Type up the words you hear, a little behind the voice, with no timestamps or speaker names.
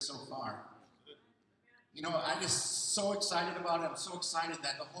far. You know, I'm just so excited about it. I'm so excited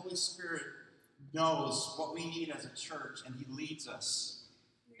that the Holy Spirit knows what we need as a church, and he leads us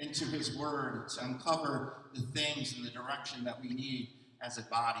into his word to uncover the things and the direction that we need as a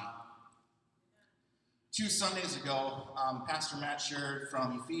body. 2 Sundays ago, Pastor Matt shared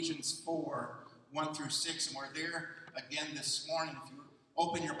from Ephesians 4, 1 through 6, and we're there again this morning. If you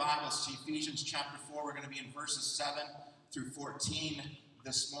open your Bibles to Ephesians chapter 4, we're going to be in verses 7 through 14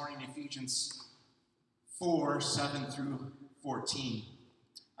 this morning, Ephesians 4, 7 through 14.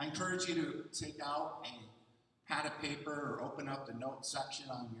 I encourage you to take out a pad of paper or open up the note section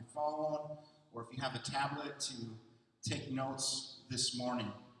on your phone, or if you have a tablet, to take notes this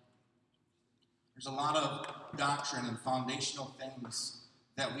morning. There's a lot of doctrine and foundational things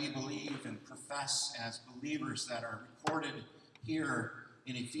that we believe and profess as believers that are recorded here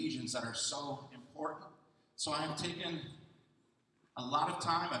in Ephesians that are so important. So I have taken a lot of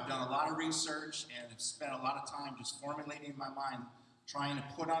time, I've done a lot of research, and have spent a lot of time just formulating in my mind, trying to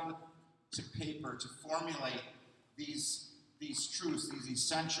put on to paper to formulate these truths, these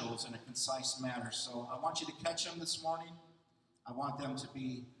essentials in a concise manner. So I want you to catch them this morning. I want them to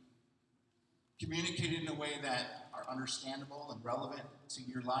be communicated in a way that are understandable and relevant to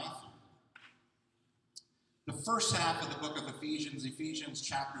your life. The first half of the book of Ephesians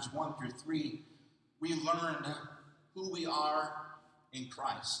chapters 1 through 3, we learned who we are in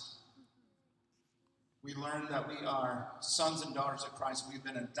Christ. We learned that we are sons and daughters of Christ. We've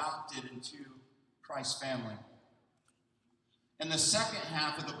been adopted into Christ's family. In the second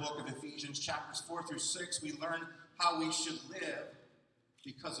half of the book of Ephesians, chapters 4 through 6, we learn how we should live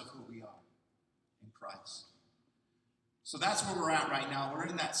because of who we are in Christ. So that's where we're at right now. We're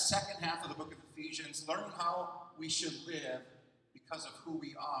in that second half of the book of Ephesians, learning how we should live because of who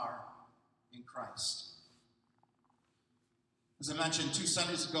we are in Christ. As I mentioned 2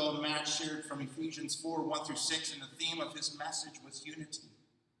 Sundays ago, Matt shared from Ephesians 4, 1 through 6, and the theme of his message was unity.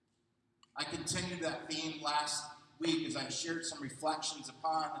 I continued that theme last week as I shared some reflections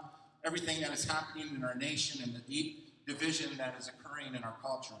upon everything that is happening in our nation and the deep division that is occurring in our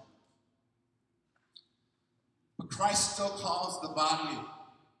culture. But Christ still calls the body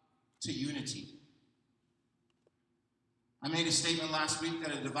to unity. I made a statement last week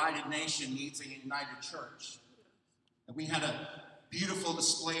that a divided nation needs a united church. And we had a beautiful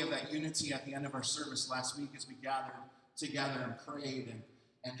display of that unity at the end of our service last week as we gathered together and prayed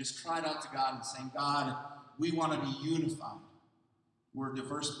and just cried out to God and saying, God, we want to be unified. We're a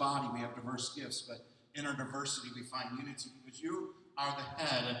diverse body. We have diverse gifts. But in our diversity, we find unity because you are the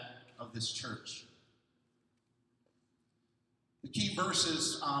head of this church. The key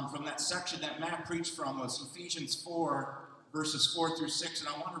verses from that section that Matt preached from was Ephesians 4, verses 4 through 6. And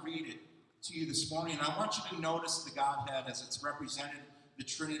I want to read it to you this morning. And I want you to notice the Godhead as it's represented, the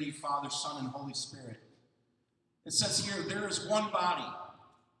Trinity, Father, Son, and Holy Spirit. It says here, there is one body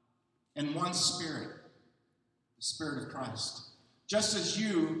and one Spirit, the Spirit of Christ. Just as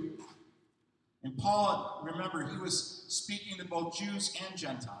you, and Paul, remember, he was speaking to both Jews and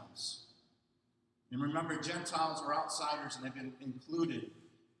Gentiles. And remember, Gentiles were outsiders and they've been included,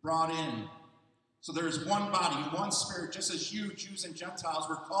 brought in. So there is one body, one Spirit, just as you, Jews and Gentiles,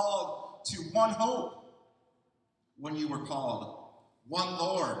 were called to one hope when you were called. One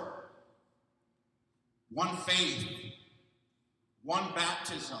Lord, one faith, one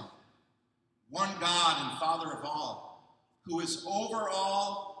baptism, one God and Father of all, who is over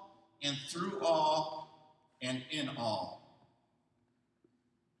all and through all and in all.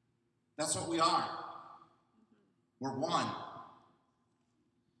 That's what we are. We're one.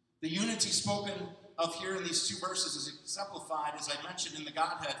 The unity spoken of here in these two verses is exemplified, as I mentioned, in the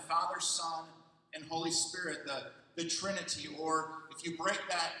Godhead, Father, Son, and Holy Spirit, the Trinity. Or if you break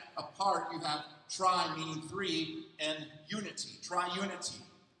that apart, you have tri, meaning three, and unity, triunity.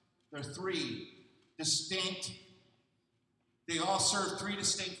 They're three distinct. They all serve three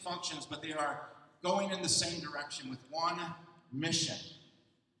distinct functions, but they are going in the same direction with one mission.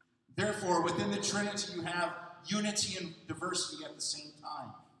 Therefore, within the Trinity, you have unity and diversity at the same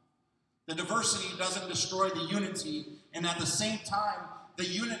time. The diversity doesn't destroy the unity, and at the same time, the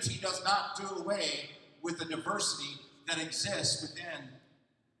unity does not do away with the diversity that exists within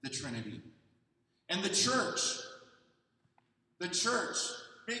the Trinity. And the church, Big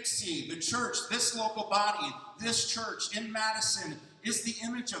C, the church, this local body, this church in Madison is the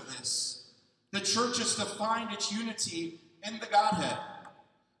image of this. The church is to find its unity in the Godhead.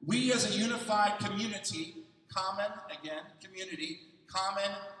 We as a unified community, common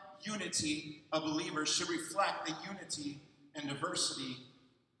unity of believers should reflect the unity and diversity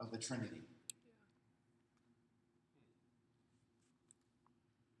of the Trinity.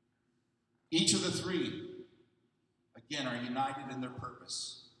 Each of the three, again, are united in their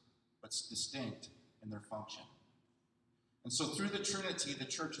purpose, but distinct in their function. And so through the Trinity, the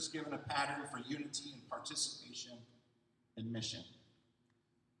church is given a pattern for unity and participation in mission.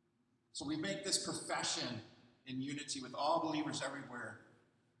 So we make this profession in unity with all believers everywhere,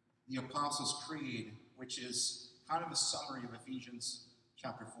 the Apostles' Creed, which is kind of a summary of Ephesians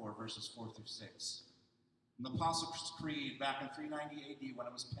chapter 4, verses 4 through 6. And the Apostles' Creed, back in 390 AD, when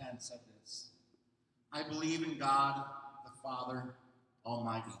it was penned, said this: I believe in God, the Father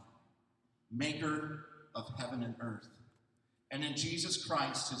Almighty, maker of heaven and earth, and in Jesus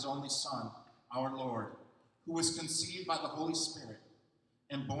Christ, his only Son, our Lord, who was conceived by the Holy Spirit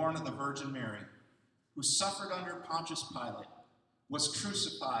and born of the Virgin Mary, who suffered under Pontius Pilate, was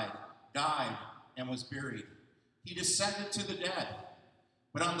crucified, died, and was buried. He descended to the dead,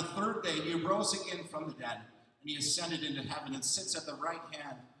 but on the third day he arose again from the dead, and he ascended into heaven and sits at the right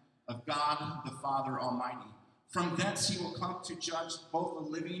hand of God the Father Almighty. From thence he will come to judge both the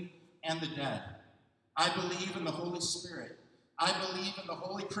living and the dead. I believe in the Holy Spirit. I believe in the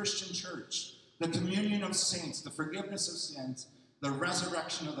holy Christian church, the communion of saints, the forgiveness of sins, the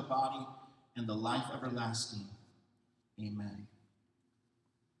resurrection of the body, and the life everlasting. Amen.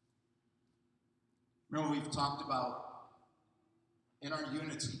 Remember, we've talked about in our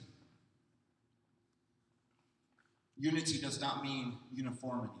unity. Unity does not mean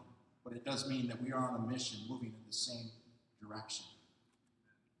uniformity, but it does mean that we are on a mission moving in the same direction.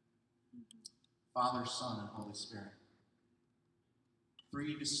 Father, Son, and Holy Spirit.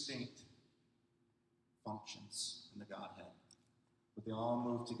 Three distinct functions in the Godhead. But they all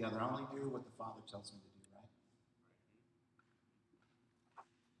move together. I only do what the Father tells me to do, right?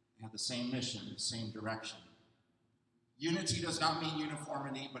 They have the same mission, the same direction. Unity does not mean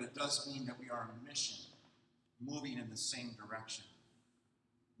uniformity, but it does mean that we are on a mission, moving in the same direction.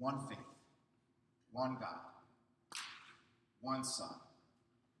 One faith, one God, one Son,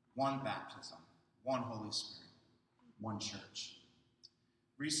 one baptism, one Holy Spirit, one church.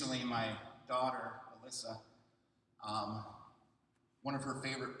 Recently, my daughter, Alyssa, one of her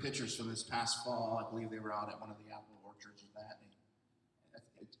favorite pictures from this past fall, I believe they were out at one of the apple orchards and that,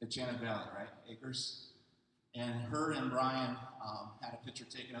 at Janet Valley, right? Acres. And her and Brian had a picture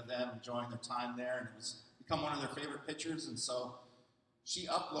taken of them enjoying their time there, and it was become one of their favorite pictures. And so she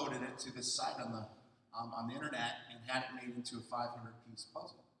uploaded it to this site on the internet and had it made into a 500-piece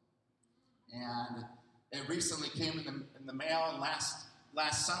puzzle. And it recently came in the mail, and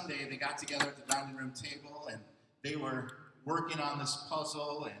last Sunday they got together at the dining room table, and they were working on this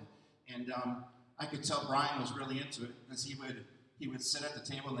puzzle, and I could tell Brian was really into it because he would sit at the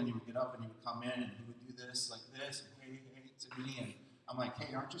table, and then he would get up and he would come in and he would do this like this, and hey to me, and I'm like,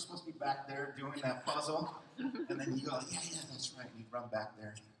 hey, aren't you supposed to be back there doing that puzzle? And then he'd go, yeah, that's right, and he'd run back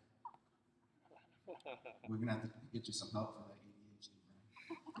there. We're gonna have to get you some help for that ADHD,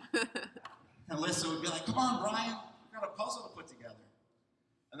 Brian. And Alyssa would be like, come on, Brian, we've got a puzzle to put together.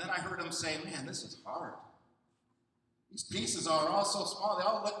 And then I heard him say, man, this is hard. These pieces are all so small. They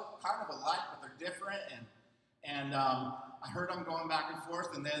all look kind of alike, but they're different. And I heard him going back and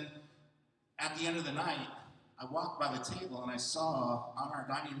forth. And then at the end of the night, I walked by the table and I saw on our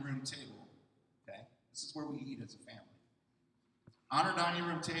dining room table, okay, this is where we eat as a family. On our dining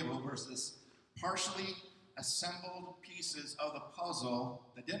room table was this partially assembled pieces of the puzzle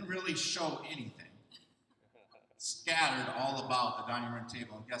that didn't really show anything, scattered all about the dining room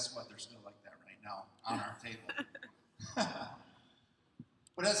table. And guess what? They're still like that right now on our table.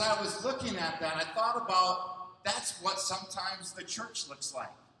 But as I was looking at that, I thought about that's what sometimes the church looks like.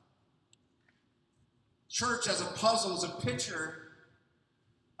 Church as a puzzle is a picture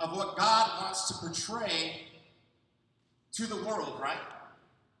of what God wants to portray to the world, right?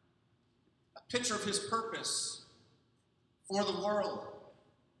 A picture of his purpose for the world.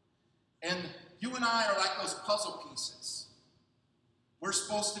 And you and I are like those puzzle pieces. We're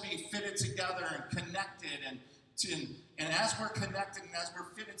supposed to be fitted together and connected, and as we're connected and as we're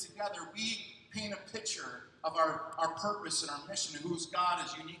fitted together, we paint a picture of our purpose and our mission and whose God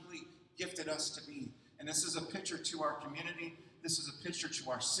has uniquely gifted us to be. And this is a picture to our community. This is a picture to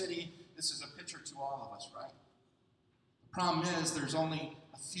our city. This is a picture to all of us, right? The problem is there's only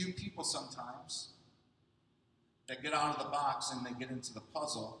a few people sometimes that get out of the box and they get into the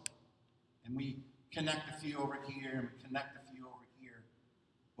puzzle. And we connect a few over here and we connect a few over here,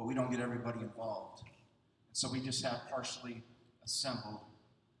 but we don't get everybody involved. And so we just have partially assembled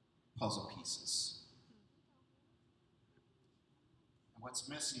puzzle pieces. And what's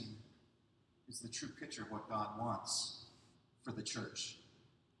missing is the true picture of what God wants for the church.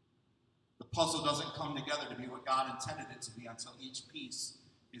 The puzzle doesn't come together to be what God intended it to be until each piece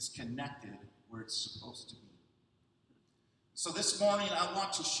is connected where it's supposed to be. So this morning, I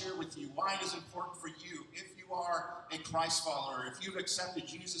want to share with you why it is important for you, if you are a Christ follower, if you've accepted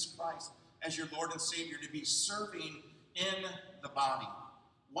Jesus Christ as your Lord and Savior, to be serving in the body.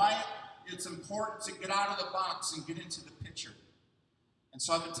 Why it's important to get out of the box and get into the picture. And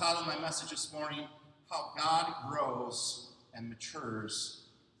so I've entitled my message this morning, How God Grows and Matures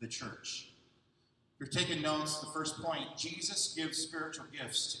the Church. If you're taking notes, the first point, Jesus gives spiritual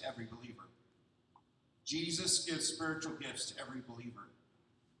gifts to every believer. Jesus gives spiritual gifts to every believer.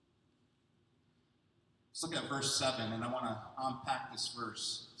 Let's look at verse 7, and I want to unpack this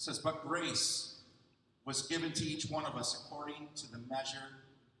verse. It says, but grace was given to each one of us according to the measure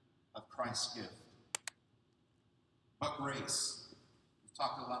of Christ's gift. But grace. We've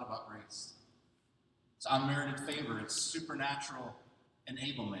talked a lot about grace. It's unmerited favor. It's supernatural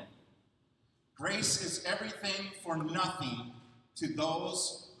enablement. Grace is everything for nothing to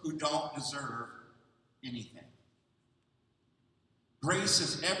those who don't deserve anything. Grace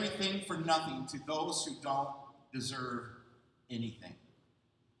is everything for nothing to those who don't deserve anything.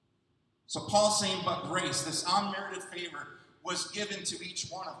 So Paul's saying, but grace, this unmerited favor, was given to each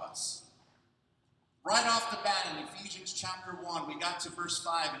one of us. Right off the bat in Ephesians chapter 1, we got to verse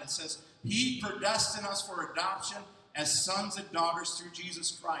 5, and it says, he predestined us for adoption as sons and daughters through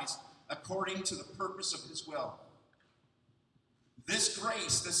Jesus Christ, according to the purpose of his will. This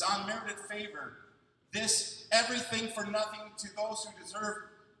grace, this unmerited favor, this everything for nothing to those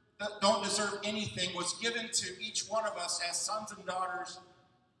who don't deserve anything, was given to each one of us as sons and daughters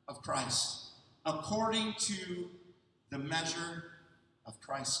of Christ, according to the measure of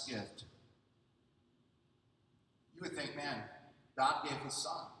Christ's gift. You would think, man, God gave his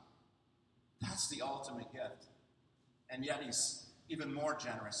son. That's the ultimate gift. And yet he's even more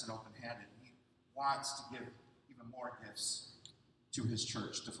generous and open-handed. He wants to give even more gifts to his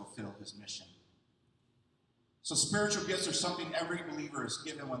church to fulfill his mission. So spiritual gifts are something every believer is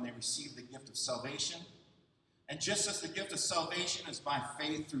given when they receive the gift of salvation. And just as the gift of salvation is by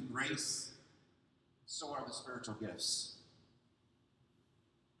faith through grace, so are the spiritual gifts.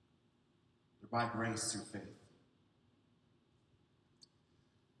 They're by grace through faith.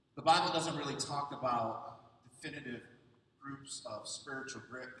 The Bible doesn't really talk about definitive groups of spiritual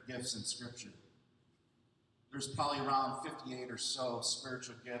gifts in Scripture. There's probably around 58 or so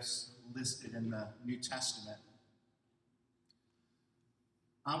spiritual gifts listed in the New Testament.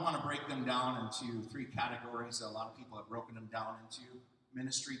 I want to break them down into three categories that a lot of people have broken them down into.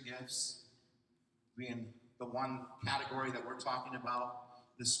 Ministry gifts being the one category that we're talking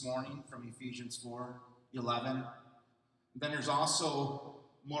about this morning from Ephesians 4:11. Then there's also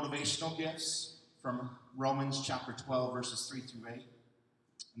motivational gifts from Romans chapter 12, verses 3 through 8.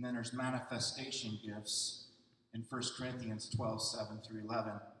 And then there's manifestation gifts in 1 Corinthians 12, 7 through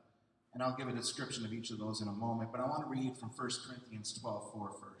 11. And I'll give a description of each of those in a moment, but I want to read from 1 Corinthians 12,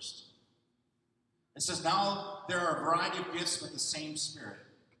 4 first. It says, now there are a variety of gifts but the same Spirit.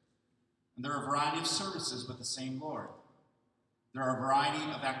 And there are a variety of services but the same Lord. There are a variety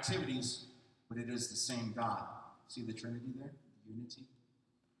of activities, but it is the same God. See the Trinity there? The unity?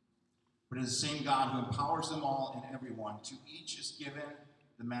 But it is the same God who empowers them all and everyone. To each is given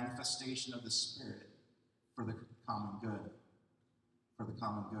the manifestation of the Spirit for the common good. For the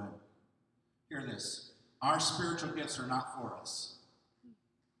common good. Hear this. Our spiritual gifts are not for us.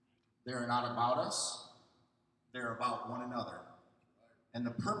 They are not about us. They're about one another. And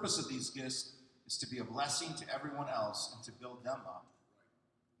the purpose of these gifts is to be a blessing to everyone else and to build them up,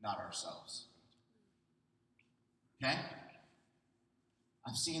 not ourselves. Okay?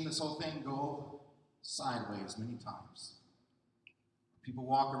 I've seen this whole thing go sideways many times. People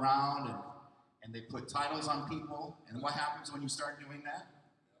walk around and they put titles on people. And what happens when you start doing that?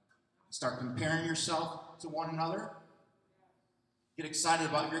 Start comparing yourself to one another. Get excited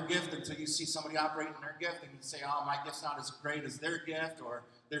about your gift until you see somebody operating their gift and you say, oh, my gift's not as great as their gift, or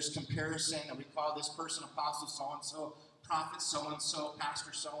there's comparison, and we call this person apostle so-and-so, prophet so-and-so,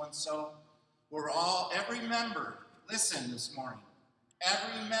 pastor so-and-so. Every member, listen this morning,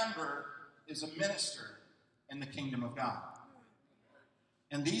 every member is a minister in the kingdom of God.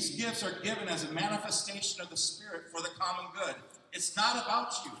 And these gifts are given as a manifestation of the Spirit for the common good. It's not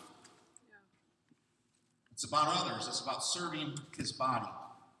about you. It's about others. It's about serving his body.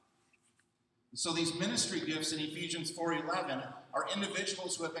 And so these ministry gifts in Ephesians 4:11 are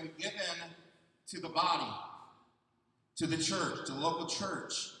individuals who have been given to the body, to the church, to the local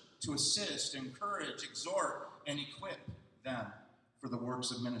church, to assist, encourage, exhort, and equip them for the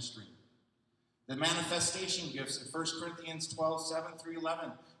works of ministry. The manifestation gifts in 1 Corinthians 12, 7 through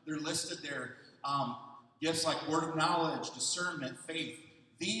 11, they're listed there. Gifts like word of knowledge, discernment, faith,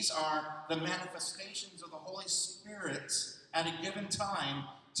 These are the manifestations of the Holy Spirit at a given time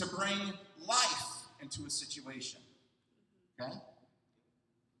to bring life into a situation. Okay?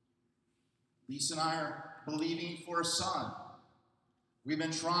 Lisa and I are believing for a son. We've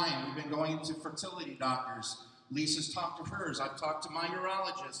been trying. We've been going to fertility doctors. Lisa's talked to hers. I've talked to my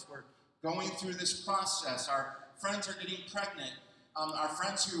urologist. We're going through this process. Our friends are getting pregnant. Our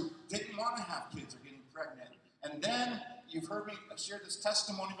friends who didn't want to have kids are getting pregnant. And then you've heard me share this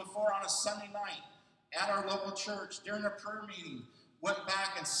testimony before on a Sunday night at our local church during a prayer meeting. Went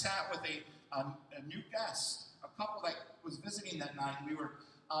back and sat with a new guest, a couple that was visiting that night. We were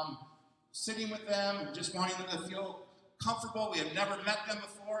sitting with them and just wanting them to feel comfortable. We had never met them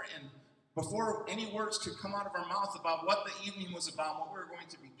before, and before any words could come out of our mouth about what the evening was about, what we were going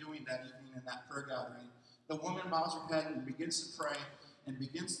to be doing that evening in that prayer gathering, the woman bows her head and begins to pray and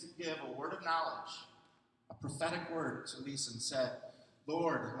begins to give a word of knowledge, a prophetic word to Lisa, and said,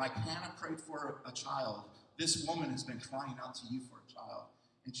 Lord, like Hannah prayed for a child, this woman has been crying out to you for a child.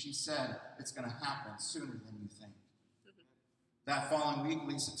 And she said, it's going to happen sooner than you think. That following week,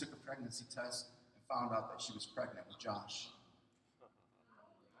 Lisa took a pregnancy test and found out that she was pregnant with Josh.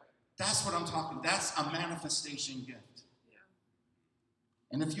 That's what I'm talking. That's a manifestation gift. Yeah.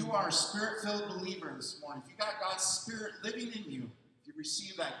 And if you are a spirit-filled believer this morning, if you got God's Spirit living in you, if you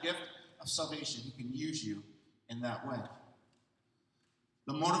receive that gift of salvation, He can use you in that way.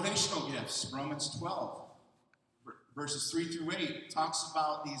 The motivational gifts, Romans 12, verses 3 through 8, talks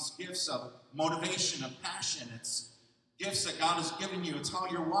about these gifts of motivation, of passion. It's gifts that God has given you. It's how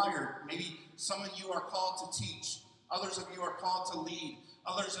you're wired. Maybe some of you are called to teach. Others of you are called to lead.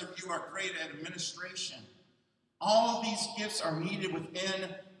 Others of you are great at administration. All of these gifts are needed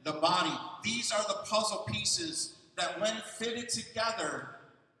within the body. These are the puzzle pieces that when fitted together,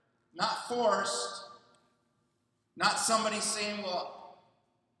 not forced, not somebody saying, well,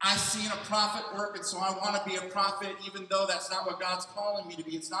 I've seen a prophet work, and so I want to be a prophet, even though that's not what God's calling me to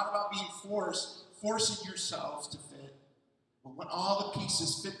be. It's not about being forcing yourselves to fit. But when all the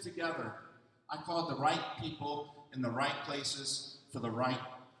pieces fit together, I call it the right people in the right places for the right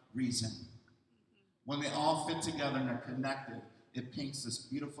reason. When they all fit together and are connected, it paints this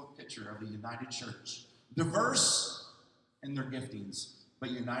beautiful picture of the united church. Diverse in their giftings, but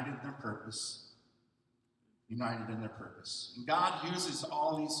united in their purpose. United in their purpose. And God uses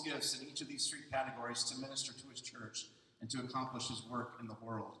all these gifts in each of these three categories to minister to His church and to accomplish His work in the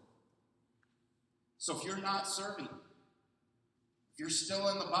world. So if you're not serving, if you're still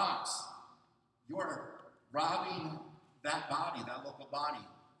in the box, you are robbing that body, that local body,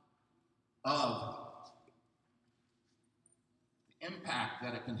 of the impact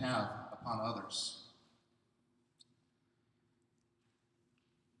that it can have upon others.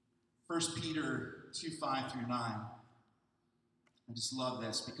 1 Peter 2:5-9. I just love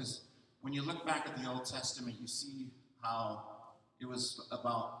this because when you look back at the Old Testament, you see how it was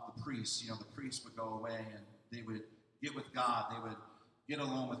about the priests. You know, the priests would go away and they would get with God. They would get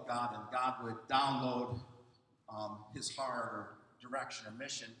alone with God, and God would download His heart or direction or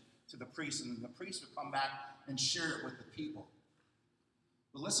mission to the priest, and then the priest would come back and share it with the people.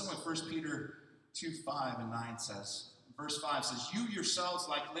 But listen what 1 Peter 2:5-9 says. Verse 5 says, you yourselves,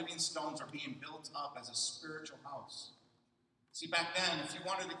 like living stones, are being built up as a spiritual house. See, back then, if you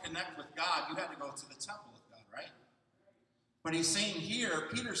wanted to connect with God, you had to go to the temple of God, right? But he's saying here,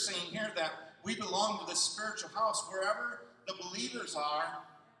 Peter's saying here that we belong to this spiritual house. Wherever the believers are,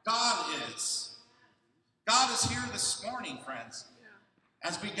 God is. God is here this morning, friends.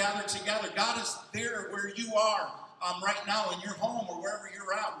 As we gather together, God is there where you are right now in your home or wherever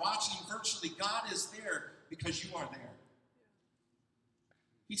you're at, watching virtually. God is there because you are there.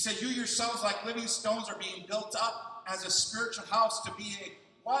 He said, you yourselves, like living stones, are being built up as a spiritual house to be a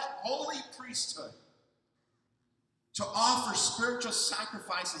what? Holy priesthood. To offer spiritual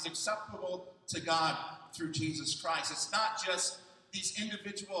sacrifices acceptable to God through Jesus Christ. It's not just these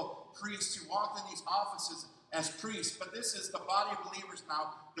individual priests who walk in these offices as priests, but this is the body of believers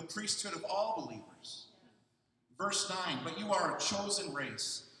now, the priesthood of all believers. Verse 9, but you are a chosen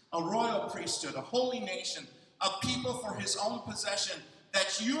race, a royal priesthood, a holy nation, a people for His own possession,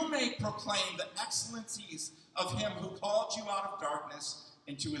 that you may proclaim the excellencies of Him who called you out of darkness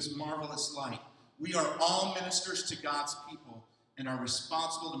into His marvelous light. We are all ministers to God's people and are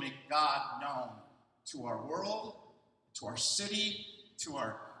responsible to make God known to our world, to our city, to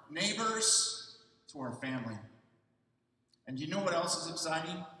our neighbors, to our family. And you know what else is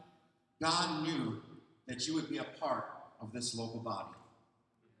exciting? God knew that you would be a part of this local body.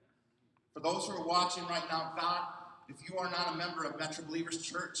 For those who are watching right now, God, if you are not a member of Metro Believers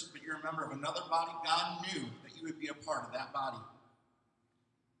Church, but you're a member of another body, God knew that you would be a part of that body.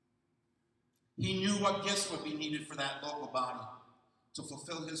 He knew what gifts would be needed for that local body to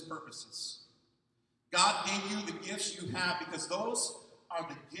fulfill his purposes. God gave you the gifts you have because those are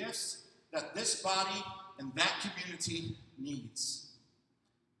the gifts that this body and that community needs.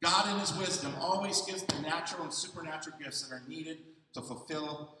 God in his wisdom always gives the natural and supernatural gifts that are needed to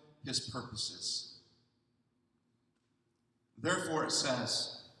fulfill his purposes. Therefore it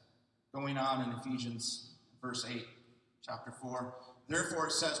says, going on in Ephesians verse 8, chapter 4, therefore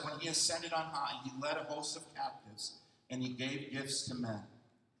it says, when he ascended on high, he led a host of captives, and he gave gifts to men.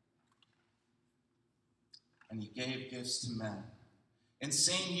 And he gave gifts to men. In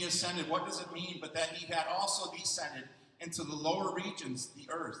saying he ascended, what does it mean? But that he had also descended into the lower regions, the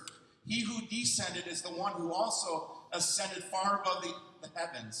earth. He who descended is the one who also ascended far above the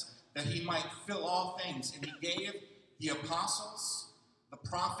heavens, that he might fill all things. And he gave the apostles, the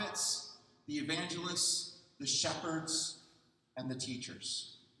prophets, the evangelists, the shepherds, and the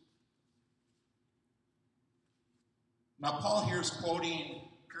teachers. Now, Paul here is quoting,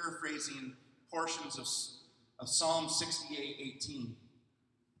 paraphrasing portions of Psalm 68:18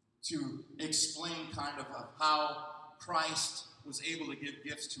 to explain kind of how Christ was able to give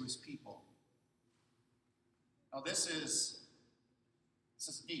gifts to his people. Now, this is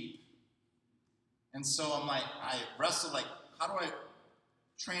deep. And so I wrestle how do I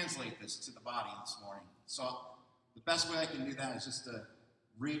translate this to the body this morning? So the best way I can do that is just to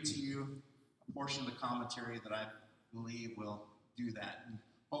read to you a portion of the commentary that I believe will do that. And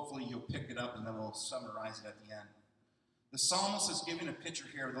hopefully you'll pick it up and then we'll summarize it at the end. The psalmist is giving a picture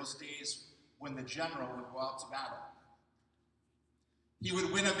here of those days when the general would go out to battle. He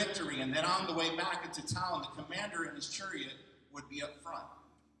would win a victory, and then on the way back into town, the commander in his chariot would be up front.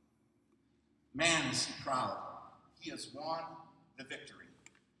 Man, is he proud. He has won the victory.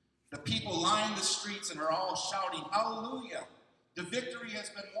 The people line the streets and are all shouting, hallelujah, the victory has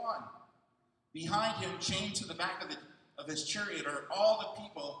been won. Behind him, chained to the back of his chariot, are all the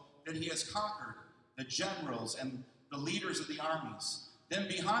people that he has conquered, the generals and the leaders of the armies. Then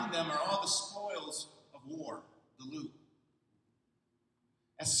behind them are all the spoils of war, the loot.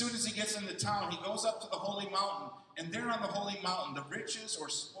 As soon as he gets into town, he goes up to the holy mountain, and there on the holy mountain, the riches or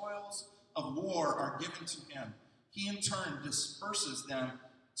spoils of war are given to him. He in turn disperses them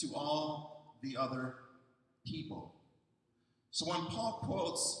to all the other people. So when Paul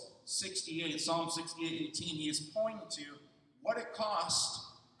quotes Psalm 68:18, he is pointing to what it cost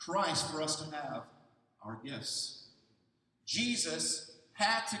Christ for us to have our gifts. Jesus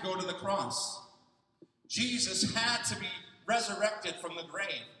had to go to the cross. Jesus had to be resurrected from the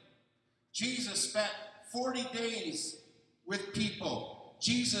grave. Jesus spent 40 days with people.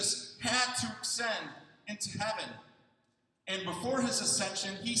 Jesus had to ascend into heaven. And before his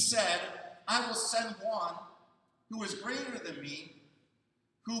ascension, he said, I will send one who is greater than me,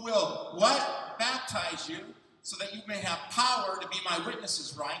 who will, what? Baptize you, so that you may have power to be my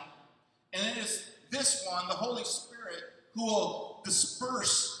witnesses, right? And it is this one, the Holy Spirit, who will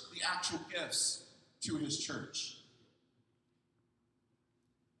disperse the actual gifts to his church.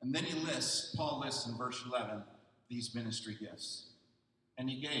 And then Paul lists in verse 11, these ministry gifts. And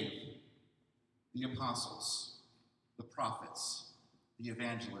he gave the apostles, the prophets, the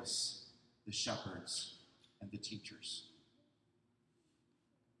evangelists, the shepherds, and the teachers.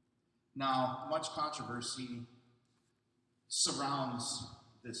 Now, much controversy surrounds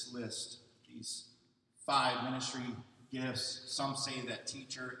this list, these 5 ministry gifts. Some say that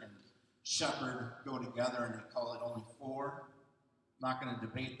teacher and shepherd go together and they call it only 4. I'm not going to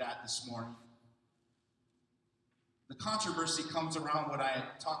debate that this morning. The controversy comes around what I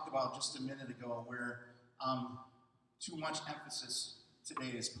talked about just a minute ago, where too much emphasis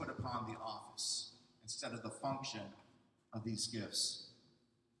today is put upon the office instead of the function of these gifts.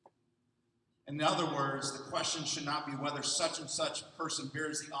 In other words, the question should not be whether such and such person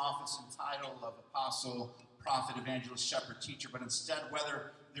bears the office and title of apostle, prophet, evangelist, shepherd, teacher, but instead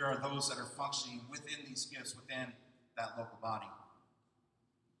whether there are those that are functioning within these gifts within that local body.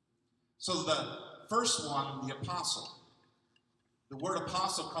 So the first one, the apostle. The word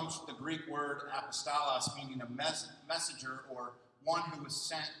apostle comes from the Greek word apostolos, meaning a messenger or one who was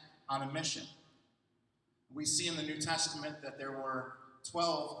sent on a mission. We see in the New Testament that there were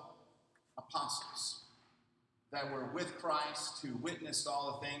 12 apostles that were with Christ, who witnessed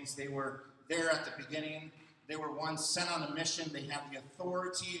all the things. They were there at the beginning. They were ones sent on a mission. They had the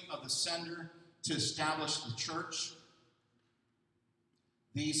authority of the sender to establish the church.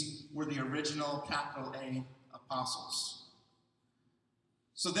 These were the original capital A apostles.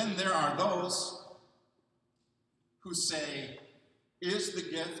 So then there are those who say, is the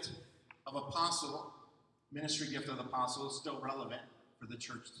gift of apostle, ministry gift of the apostle, still relevant for the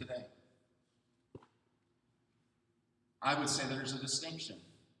church today? I would say there's a distinction.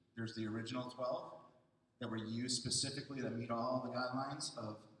 There's the original 12 that were used specifically that meet all the guidelines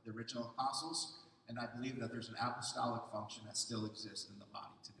of the original apostles, and I believe that there's an apostolic function that still exists in the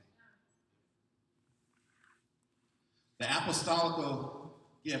body today. The apostolical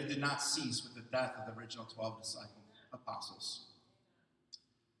gift did not cease with the death of the original 12 apostles.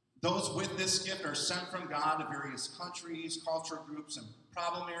 Those with this gift are sent from God to various countries, cultural groups, and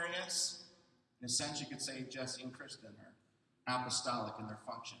problem areas. In a sense, you could say Jesse and Kristen are apostolic in their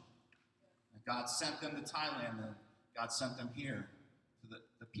function. God sent them to Thailand, and God sent them here to the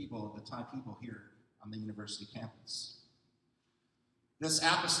Thai people here on the university campus. This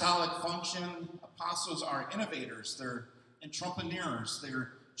apostolic function, apostles are innovators, they're entrepreneurs,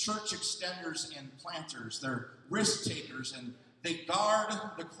 they're church extenders and planters, they're risk takers, and they guard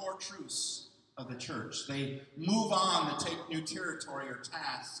the core truths of the church. They move on to take new territory or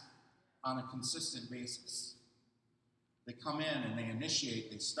tasks on a consistent basis. They come in and they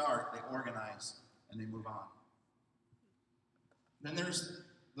initiate, they start, they organize, and they move on. Then there's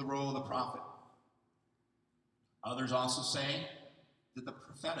the role of the prophet. Others also say that the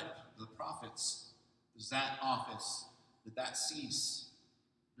prophetic, the prophets, does that office, did that cease?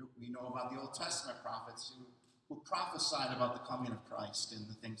 We know about the Old Testament prophets who prophesied about the coming of Christ and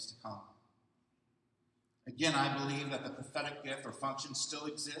the things to come. Again, I believe that the prophetic gift or function still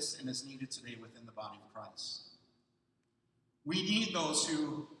exists and is needed today within the body of Christ. We need those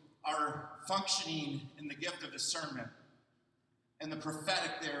who are functioning in the gift of discernment and the prophetic.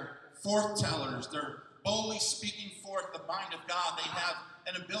 They're forthtellers. They're boldly speaking forth the mind of God. They have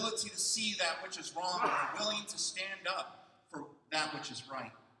an ability to see that which is wrong and are willing to stand up for that which is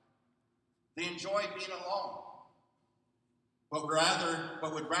right. They enjoy being alone, but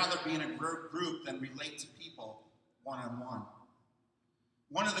would rather be in a group than relate to people one-on-one.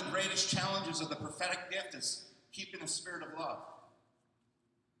 One of the greatest challenges of the prophetic gift is keeping a spirit of love.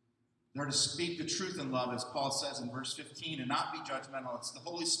 They're to speak the truth in love, as Paul says in verse 15, and not be judgmental. It's the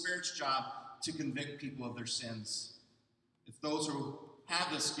Holy Spirit's job to convict people of their sins. If those who have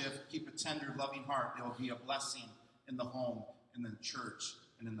this gift keep a tender, loving heart, they will be a blessing in the home, in the church,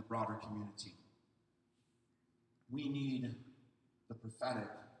 and in the broader community. We need the prophetic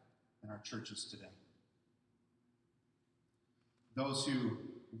in our churches today. Those who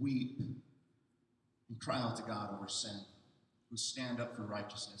weep and cry out to God over sin, who stand up for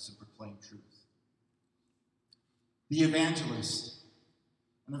righteousness and proclaim truth. The evangelist.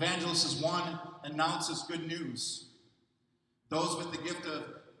 An evangelist is one who announces good news. Those with the gift of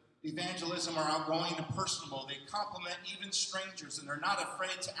evangelism are outgoing and personable. They compliment even strangers, and they're not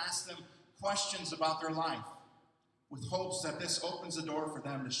afraid to ask them questions about their life, with hopes that this opens the door for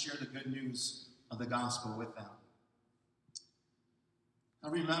them to share the good news of the gospel with them. I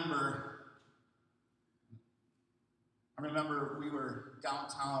remember we were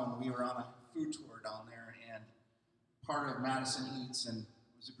downtown. We were on a food tour down there, and part of Madison Eats, and it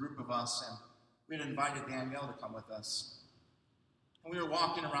was a group of us, and we had invited Danielle to come with us. And we were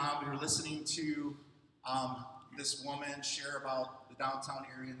walking around. We were listening to this woman share about the downtown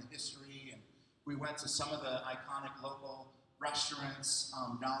area and the history, and we went to some of the iconic local restaurants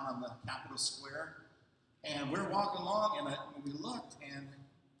down on the Capitol Square. And we were walking along, and we looked, and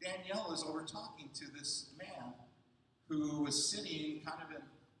Danielle was over talking to this man who was sitting kind of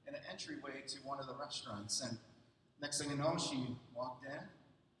in an entryway to one of the restaurants. And next thing you know, she walked in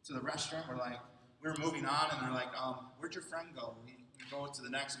to the restaurant. We were moving on, and they're like, where'd your friend go? We go to the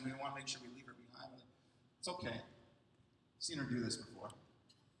next, and we want to make sure we leave her behind. It's okay. I've seen her do this before.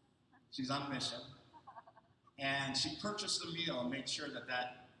 She's on a mission. And she purchased a meal and made sure that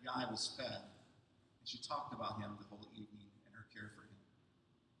guy was fed. And she talked about him the whole evening and her care for him.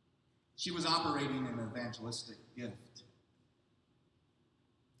 She was operating an evangelistic gift.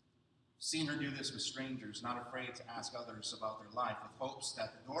 Seen her do this with strangers, not afraid to ask others about their life, with hopes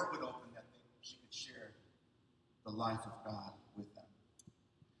that the door would open, that she could share the life of God with them.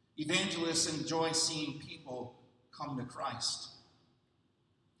 Evangelists enjoy seeing people come to Christ.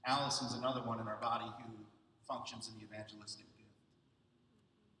 Allison's another one in our body who functions in the evangelistic gift.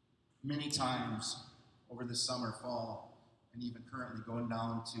 Many times over the summer, fall, and even currently going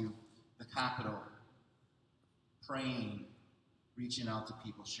down to the Capitol, praying, reaching out to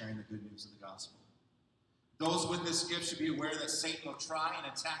people, sharing the good news of the gospel. Those with this gift should be aware that Satan will try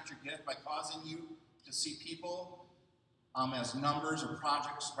and attack your gift by causing you to see people as numbers or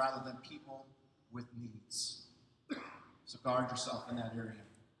projects rather than people with needs. So guard yourself in that area.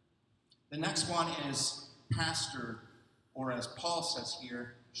 The next one is pastor, or as Paul says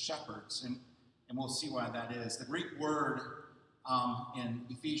here, shepherds, and we'll see why that is. The Greek word in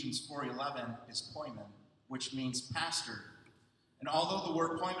Ephesians 4:11 is poimen, which means pastor. And although the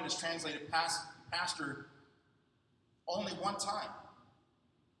word appointment is translated pastor only one time,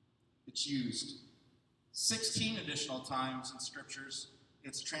 it's used 16 additional times in scriptures.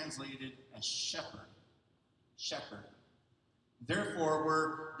 It's translated as shepherd. Shepherd. Therefore,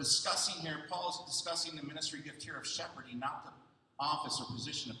 we're discussing here, Paul is discussing the ministry gift here of shepherding, not the office or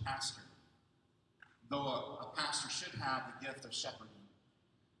position of pastor. Though a pastor should have the gift of shepherding.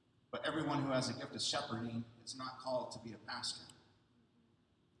 But everyone who has a gift of shepherding is not called to be a pastor.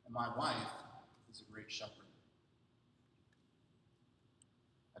 And my wife is a great shepherd.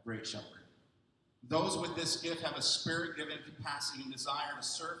 A great shepherd. Those with this gift have a spirit-given capacity and desire to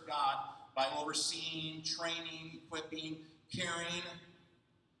serve God by overseeing, training, equipping, caring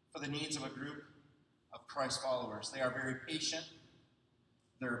for the needs of a group of Christ followers. They are very patient.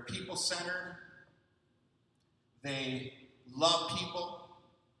 They're people-centered. They love people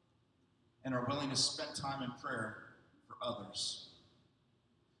and are willing to spend time in prayer for others.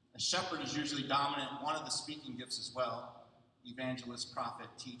 A shepherd is usually dominant in one of the speaking gifts as well: evangelist, prophet,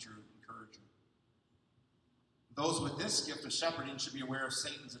 teacher, encourager. Those with this gift of shepherding should be aware of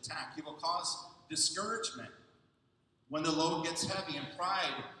Satan's attack. He will cause discouragement when the load gets heavy, and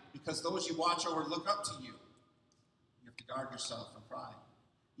pride, because those you watch over look up to you. You have to guard yourself from pride.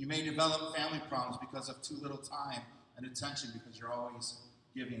 You may develop family problems because of too little time and attention, because you're always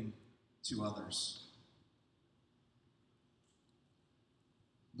giving to others.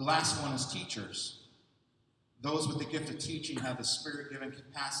 The last one is teachers. Those with the gift of teaching have the spirit-given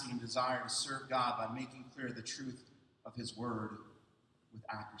capacity and desire to serve God by making clear the truth of his word with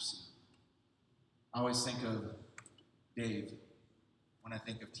accuracy. I always think of Dave when I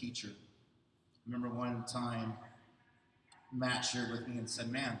think of teacher. I remember one time Matt shared with me and said,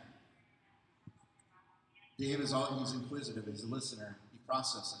 man, Dave is always inquisitive. He's a listener. He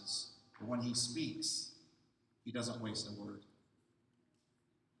processes. But when he speaks, he doesn't waste a word.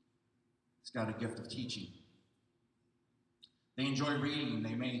 He's got a gift of teaching. They enjoy reading.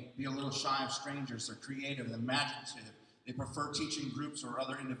 They may be a little shy of strangers. They're creative and imaginative. They prefer teaching groups or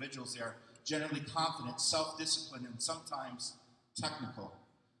other individuals. They are generally confident, self-disciplined, and sometimes technical.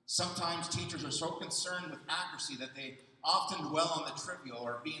 Sometimes teachers are so concerned with accuracy that they often dwell on the trivial,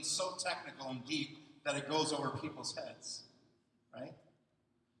 or being so technical and deep that it goes over people's heads, right?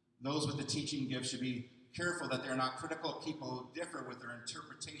 Those with the teaching gift should be careful that they're not critical of people who differ with their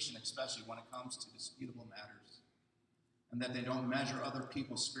interpretation, especially when it comes to disputable matters, and that they don't measure other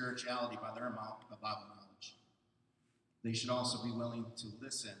people's spirituality by their amount of Bible knowledge. They should also be willing to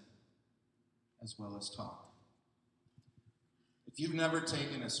listen as well as talk. If you've never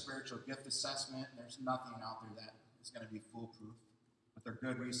taken a spiritual gift assessment, there's nothing out there that is going to be foolproof, but they're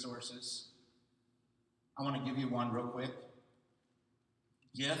good resources. I want to give you one real quick.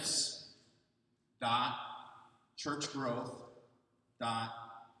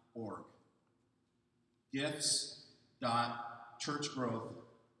 Gifts.churchgrowth.org.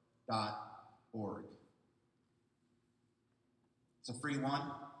 Gifts.churchgrowth.org. It's a free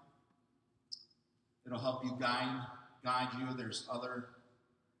one. It'll help you guide you. There's other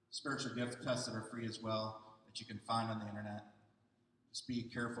spiritual gift tests that are free as well that you can find on the internet. Just be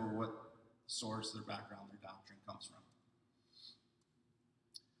careful what source, their background, their doctrine comes from.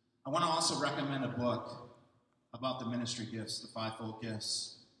 I want to also recommend a book about the ministry gifts, the fivefold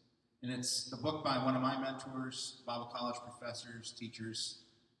gifts. And it's the book by one of my mentors, Bible college professors, teachers,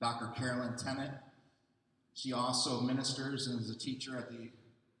 Dr. Carolyn Tennant. She also ministers and is a teacher at the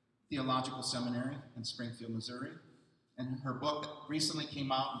Theological Seminary in Springfield, Missouri. And her book recently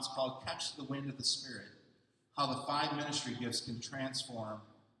came out, and it's called Catch the Wind of the Spirit: How the Five Ministry Gifts Can Transform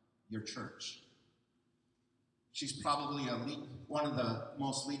Your Church. She's probably one of the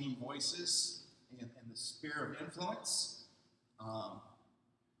most leading voices in the sphere of influence, of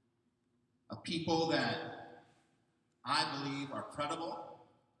people that I believe are credible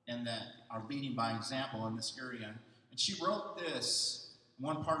and that are leading by example in this area. And she wrote this,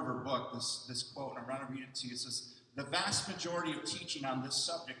 one part of her book, this quote, and I'm going to read it to you. It says, "The vast majority of teaching on this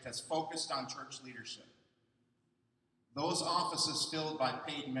subject has focused on church leadership. Those offices filled by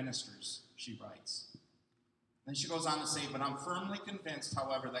paid ministers," she writes. Then she goes on to say, "But I'm firmly convinced,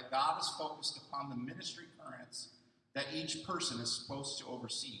 however, that God is focused upon the ministry currents that each person is supposed to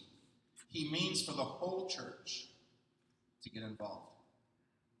oversee. He means for the whole church to get involved."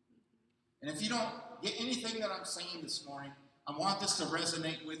 And if you don't get anything that I'm saying this morning, I want this to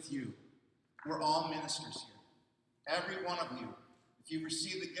resonate with you. We're all ministers here. Every one of you. If you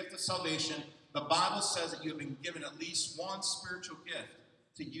receive the gift of salvation, the Bible says that you have been given at least one spiritual gift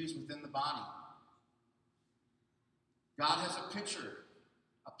to use within the body. God has a picture,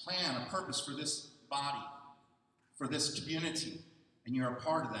 a plan, a purpose for this body. for this community, and you're a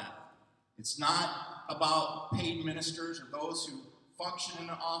part of that. It's not about paid ministers or those who function in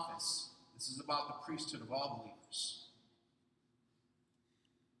an office. This is about the priesthood of all believers.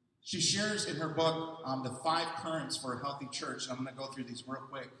 She shares in her book the 5 currents for a healthy church, and I'm going to go through these real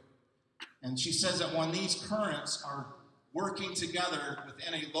quick. And she says that when these currents are working together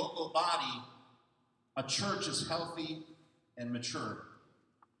within a local body, a church is healthy and mature.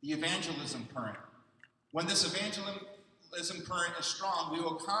 The evangelism current. When this evangelism current is strong, we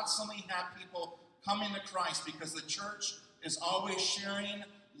will constantly have people come into Christ because the church is always sharing,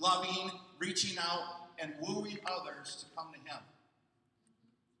 loving, reaching out, and wooing others to come to him.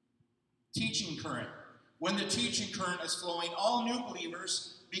 Teaching current. When the teaching current is flowing, all new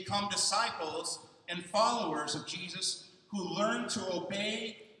believers become disciples and followers of Jesus who learn to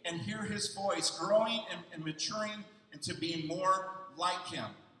obey and hear his voice, growing and maturing into being more like him.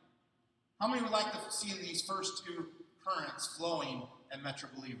 How many would like to see these first 2 currents flowing in Metro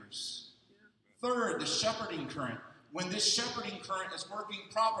believers? Third, the shepherding current. When this shepherding current is working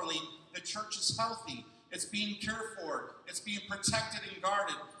properly, the church is healthy. It's being cared for. It's being protected and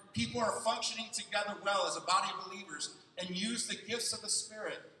guarded. People are functioning together well as a body of believers and use the gifts of the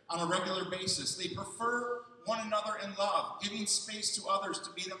Spirit on a regular basis. They prefer one another in love, giving space to others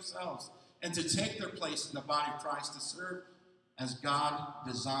to be themselves and to take their place in the body of Christ to serve as God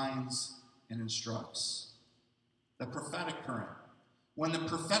designs and instructs. The prophetic current. When the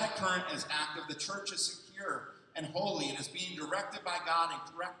prophetic current is active, the church is secure and holy and is being directed by God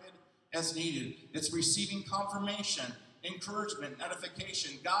and corrected as needed. It's receiving confirmation, encouragement,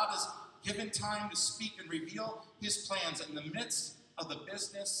 edification. God is given time to speak and reveal his plans in the midst of the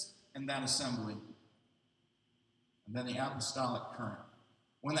business and that assembly. And then the apostolic current.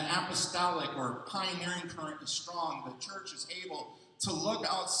 When the apostolic or pioneering current is strong, the church is able to look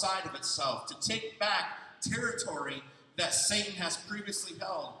outside of itself, to take back territory that Satan has previously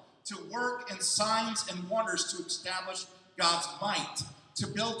held, to work in signs and wonders to establish God's might, to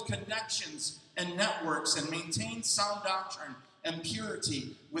build connections and networks and maintain sound doctrine and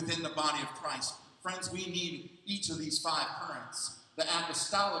purity within the body of Christ. Friends, we need each of these 5 currents: the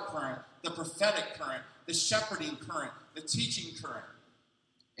apostolic current, the prophetic current, the shepherding current, the teaching current.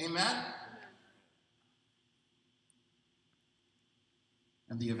 Amen?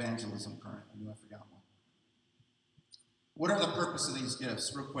 And the evangelism current. I knew I forgot one. What are the purpose of these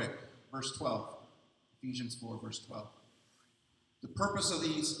gifts? Real quick, verse 12. Ephesians 4, verse 12. The purpose of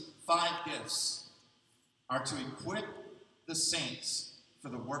these 5 gifts are to equip the saints for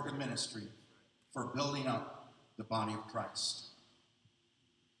the work of ministry, for building up the body of Christ.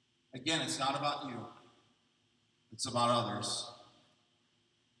 Again, it's not about you. It's about others.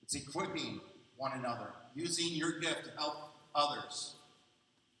 It's equipping one another, using your gift to help others.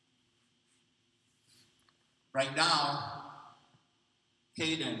 Right now,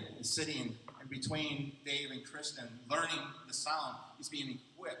 Caden is sitting in between Dave and Kristen, learning the sound. He's being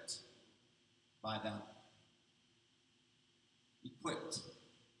equipped by them. Equipped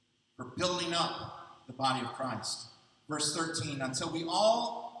for building up the body of Christ. Verse 13, until we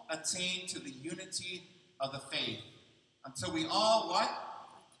all attain to the unity of the faith. Until we all what?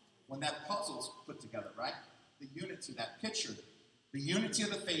 When that puzzle's put together, right? The unity, that picture. The unity of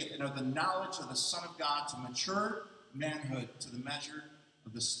the faith and of the knowledge of the Son of God, to mature manhood, to the measure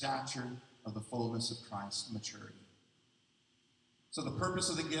of the stature of the fullness of Christ, maturity. So the purpose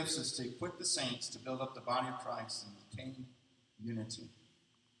of the gifts is to equip the saints to build up the body of Christ and attain unity.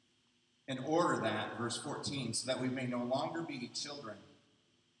 In order that, verse 14, so that we may no longer be children,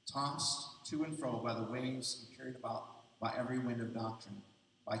 tossed to and fro by the waves and carried about by every wind of doctrine,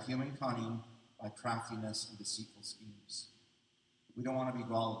 by human cunning, by craftiness and deceitful schemes. We don't want to be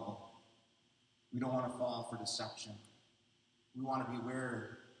gullible. We don't want to fall for deception. We want to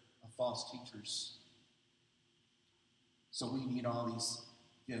beware of false teachers. So we need all these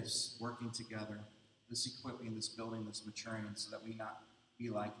gifts working together, this equipping, this building, this maturing, so that we not be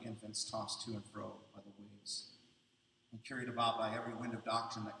like infants tossed to and fro by the waves and carried about by every wind of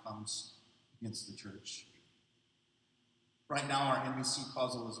doctrine that comes against the church. Right now, our NBC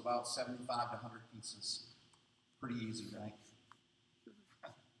puzzle is about 75 to 100 pieces. Pretty easy, right?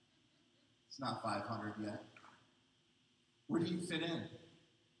 It's not 500 yet. Where do you fit in?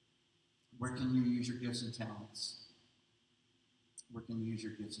 Where can you use your gifts and talents? Where can you use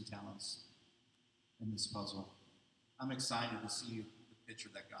your gifts and talents in this puzzle? I'm excited to see the picture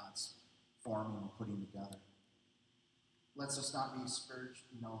that God's forming and putting together. Let's just not be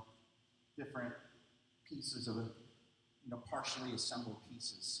spiritual, different pieces of partially assembled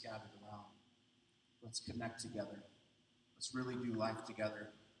pieces scattered around. Let's connect together. Let's really do life together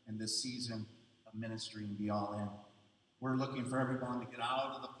in this season of ministry and be all in. we're looking for everyone to get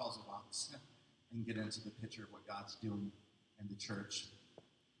out of the puzzle box and get into the picture of what God's doing in the church.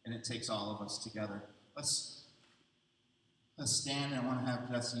 And it takes all of us together. Let's stand, and I want to have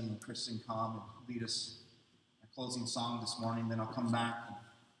Jesse and Kristen come and lead us a closing song this morning. Then I'll come back and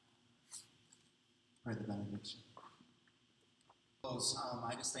pray the benediction.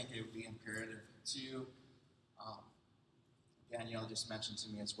 I just think it would be imperative to, Danielle just mentioned to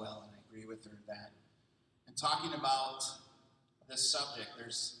me as well, and I agree with her, that in talking about this subject,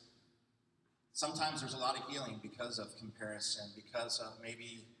 sometimes there's a lot of healing because of comparison, because of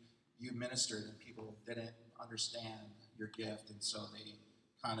maybe you ministered and people didn't understand your gift, and so they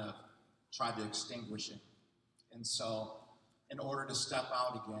kind of tried to extinguish it. And so in order to step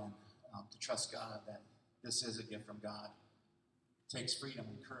out again, to trust God that this is a gift from God, it takes freedom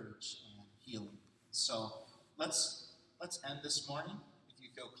and courage and healing. So let's end this morning, if you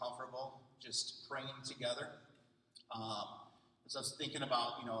feel comfortable, just praying together. As I was thinking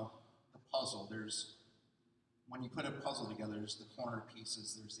about, the puzzle, when you put a puzzle together, there's the corner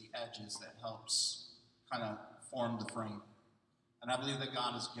pieces, there's the edges that helps kind of form the frame. And I believe that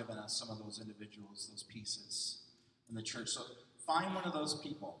God has given us some of those individuals, those pieces in the church. So find one of those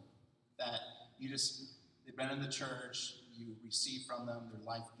people that they've been in the church, you receive from them, they're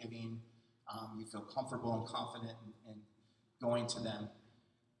life-giving, you feel comfortable and confident in going to them.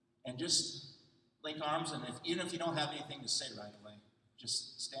 And just link arms, and even if you don't have anything to say right away,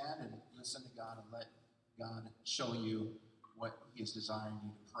 just stand and listen to God and let God show you what He is desiring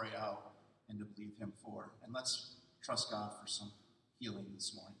you to pray out and to believe Him for. And let's trust God for some healing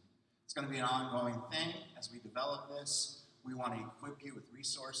this morning. It's going to be an ongoing thing as we develop this. We want to equip you with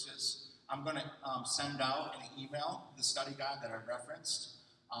resources. I'm going to send out an email, the study guide that I referenced,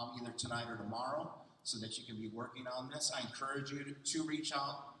 either tonight or tomorrow, so that you can be working on this. I encourage you to reach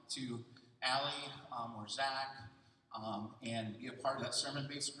out to Allie or Zach and be a part of that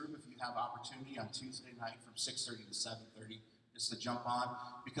sermon-based group if you have opportunity on Tuesday night from 6:30 to 7:30, just to jump on,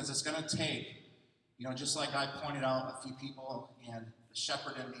 because it's going to take, just like I pointed out a few people, and the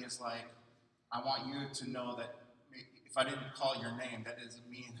shepherd in me is like, I want you to know that if I didn't call your name, that doesn't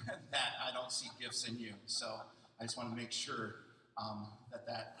mean that I don't see gifts in you. So I just want to make sure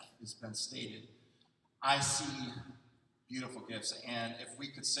that has been stated. I see beautiful gifts, and if we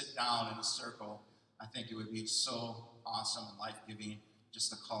could sit down in a circle, I think it would be so awesome and life-giving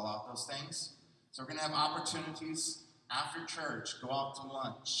just to call out those things. So we're going to have opportunities after church, go out to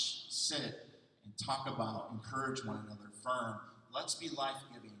lunch, sit, and talk about, encourage one another, affirm. Let's be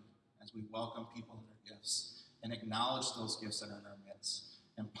life-giving as we welcome people in their gifts and acknowledge those gifts that are in our midst,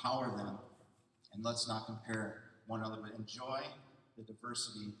 empower them, and let's not compare one another, but enjoy the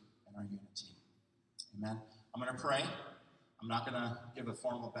diversity and our unity. Amen. I'm going to pray. I'm not going to give a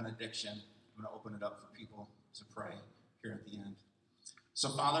formal benediction. I'm going to open it up for people to pray here at the end. So,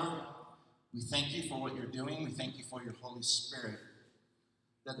 Father, we thank you for what you're doing. We thank you for your Holy Spirit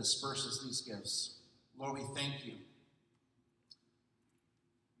that disperses these gifts. Lord, we thank you,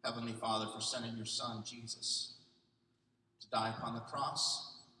 Heavenly Father, for sending your Son, Jesus, to die upon the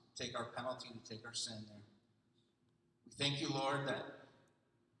cross, to take our penalty, to take our sin there. We thank you, Lord, that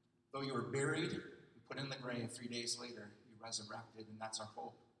though you were buried, you put in the grave, 3 days later, you resurrected, and that's our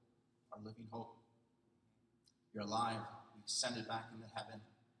hope, our living hope. You're alive. You ascended back into heaven.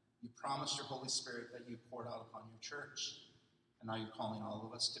 You promised your Holy Spirit that you poured out upon your church, and now you're calling all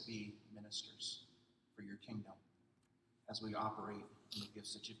of us to be ministers for your kingdom as we operate in the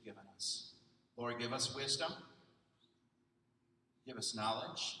gifts that you've given us. Lord, give us wisdom. Give us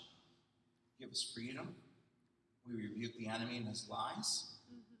knowledge. Give us freedom. We rebuke the enemy and his lies.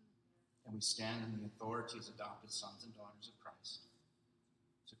 And we stand in the authority as adopted sons and daughters of Christ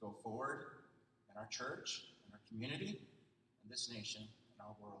to go forward in our church, in our community, in this nation, in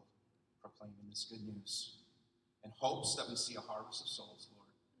our world, proclaiming this good news in hopes that we see a harvest of souls, Lord,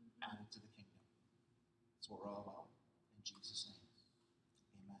 added to the kingdom. That's what we're all about.